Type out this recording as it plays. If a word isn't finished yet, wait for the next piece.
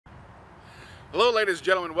Hello ladies and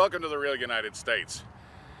gentlemen, welcome to the real United States.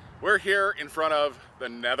 We're here in front of the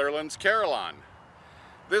Netherlands Carillon.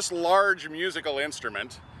 This large musical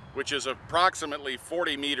instrument, which is approximately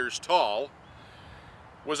 40 meters tall,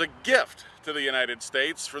 was a gift to the United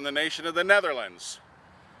States from the nation of the Netherlands.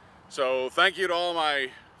 So thank you to all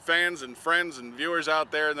my fans and friends and viewers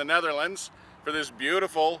out there in the Netherlands for this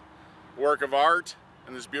beautiful work of art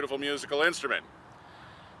and this beautiful musical instrument.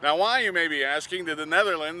 Now, why, you may be asking, did the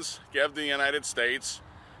Netherlands give the United States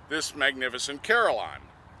this magnificent carillon?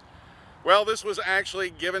 Well, this was actually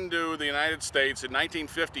given to the United States in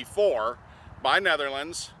 1954 by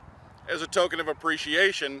Netherlands as a token of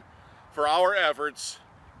appreciation for our efforts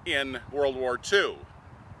in World War II.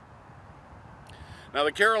 Now,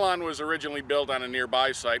 the carillon was originally built on a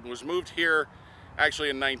nearby site and was moved here actually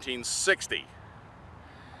in 1960.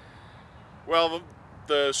 Well,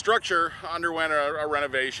 the structure underwent a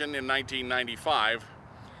renovation in 1995,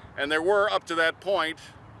 and there were, up to that point,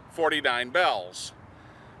 49 bells.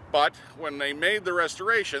 But when they made the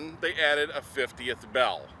restoration, they added a 50th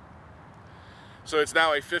bell. So it's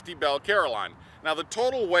now a 50-bell carillon. Now, the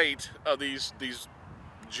total weight of these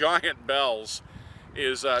giant bells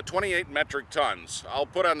is 28 metric tons. I'll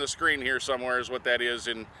put on the screen here somewhere is what that is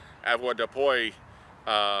in avoirdupois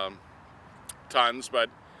tons, but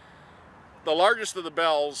the largest of the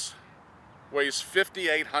bells weighs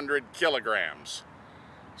 5,800 kilograms.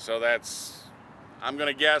 So that's, I'm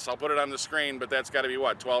going to guess, I'll put it on the screen, but that's got to be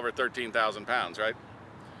what, 12 or 13,000 pounds, right?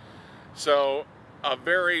 So a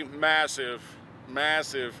very massive,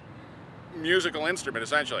 massive musical instrument,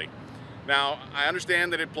 essentially. Now, I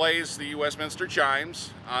understand that it plays the Westminster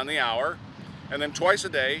chimes on the hour, and then twice a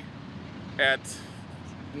day at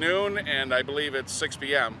noon and I believe it's 6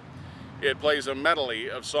 p.m., it plays a medley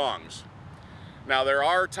of songs. Now, there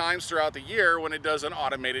are times throughout the year when it does an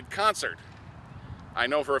automated concert. I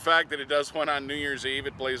know for a fact that it does one on New Year's Eve.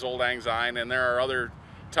 It plays Old Lang Syne, and there are other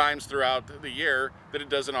times throughout the year that it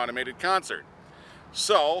does an automated concert.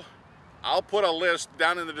 So, I'll put a list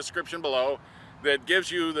down in the description below that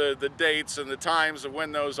gives you the dates and the times of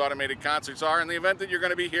when those automated concerts are in the event that you're going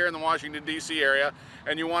to be here in the Washington, D.C. area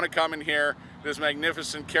and you want to come and hear this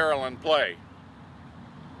magnificent carillon play.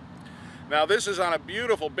 Now, this is on a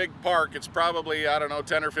beautiful big park. It's probably, I don't know,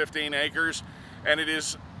 10 or 15 acres, and it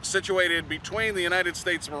is situated between the United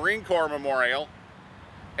States Marine Corps Memorial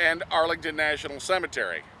and Arlington National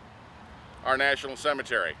Cemetery, our national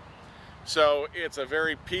cemetery. So it's a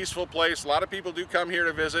very peaceful place. A lot of people do come here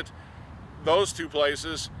to visit those two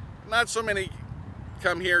places. Not so many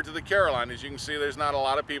come here to the Carillon. As you can see, there's not a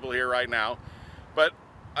lot of people here right now, but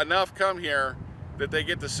enough come here that they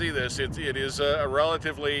get to see this. It is a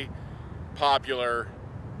relatively popular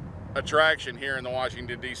attraction here in the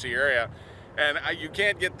Washington, D.C. area, and you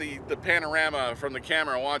can't get the panorama from the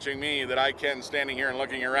camera watching me that I can standing here and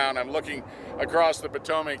looking around. I'm looking across the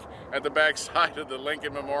Potomac at the back side of the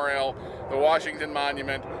Lincoln Memorial, the Washington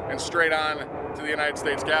Monument, and straight on to the United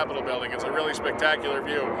States Capitol building. It's a really spectacular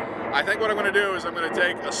view. I think what I'm going to do is I'm going to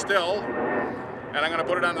take a still and I'm going to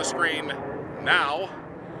put it on the screen now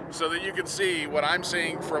so that you can see what I'm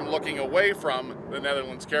seeing from looking away from the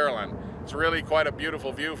Netherlands Carillon. It's really quite a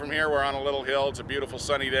beautiful view from here. We're on a little hill. It's a beautiful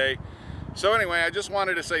sunny day. So anyway, I just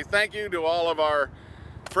wanted to say thank you to all of our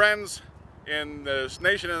friends in the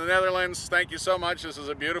nation of the Netherlands. Thank you so much. This is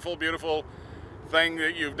a beautiful, beautiful thing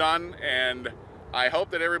that you've done, and I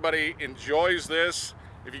hope that everybody enjoys this.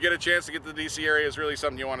 If you get a chance to get to the DC area, it's really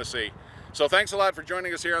something you want to see. So thanks a lot for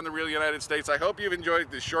joining us here on the Real United States. I hope you've enjoyed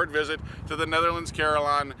this short visit to the Netherlands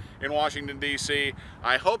Carillon in Washington, D.C.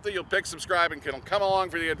 I hope that you'll pick, subscribe, and come along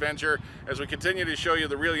for the adventure as we continue to show you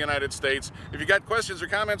the Real United States. If you got questions or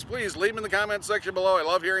comments, please leave them in the comments section below. I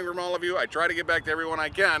love hearing from all of you. I try to get back to everyone I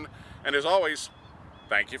can. And as always,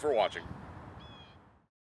 thank you for watching.